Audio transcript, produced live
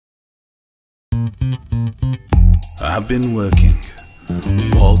I've been working,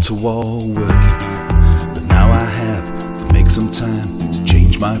 wall to wall working, but now I have to make some time to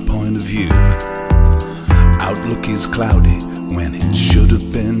change my point of view. Outlook is cloudy when it should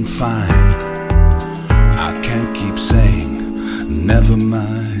have been fine. I can't keep saying never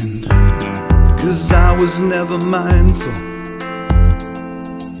mind, 'cause I was never mindful.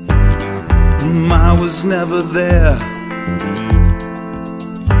 I was never there.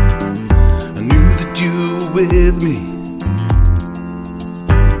 I knew that you were with me.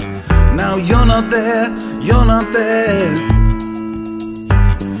 Now you're not there, you're not there.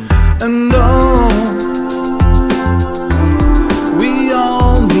 And oh, we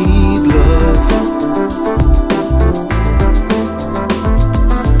all need love.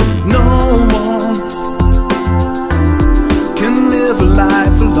 No one can live a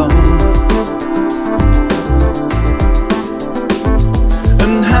life alone.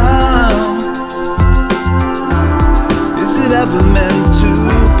 Ever meant to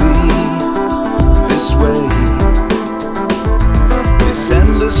be this way? This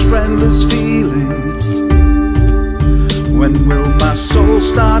endless, friendless feeling. When will my soul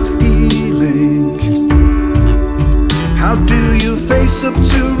start healing? How do you face up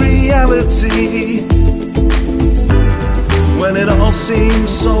to reality when it all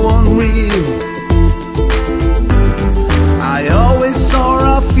seems so unreal? I always saw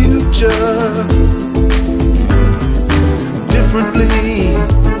our future differently,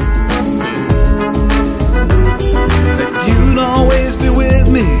 that you'd always be with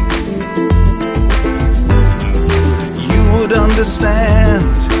me, you would understand,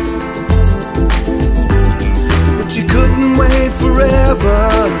 but you couldn't wait forever.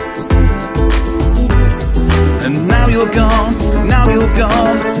 And now you're gone, now you're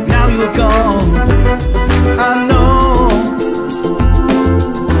gone, now you're gone. I know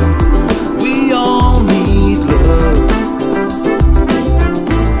we all need love.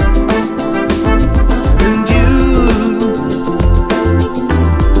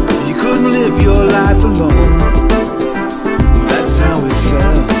 Live your life alone. That's how it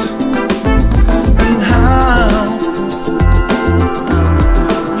felt. And how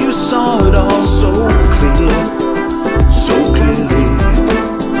you saw it all so clear, so clearly.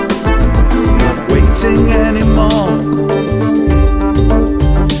 Not waiting anymore.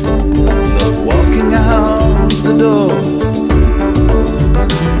 Love walking out the door.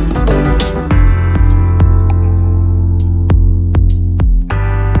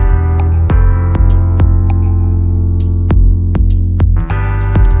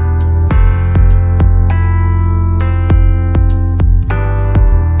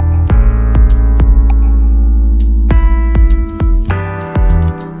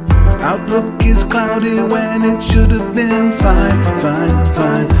 Outlook is cloudy when it should have been fine, fine,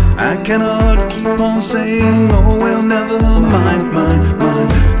 fine. I cannot keep on saying, oh well, never mind, mind,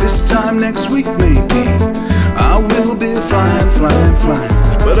 mind. This time next week maybe I will be flying, flying, flying.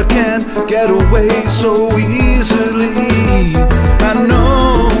 But I can't get away so easily. I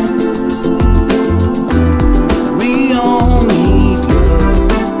know we all need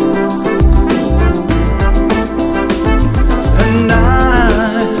love. And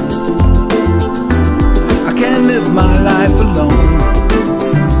I can't live my life alone.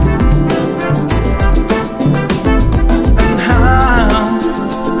 And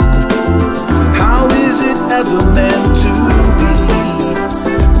how is it ever meant to be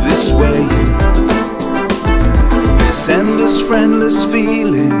this way? This endless, friendless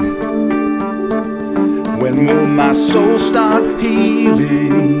feeling. When will my soul start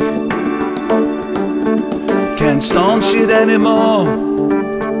healing? Can't staunch it anymore.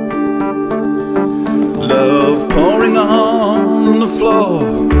 Love pouring on the floor.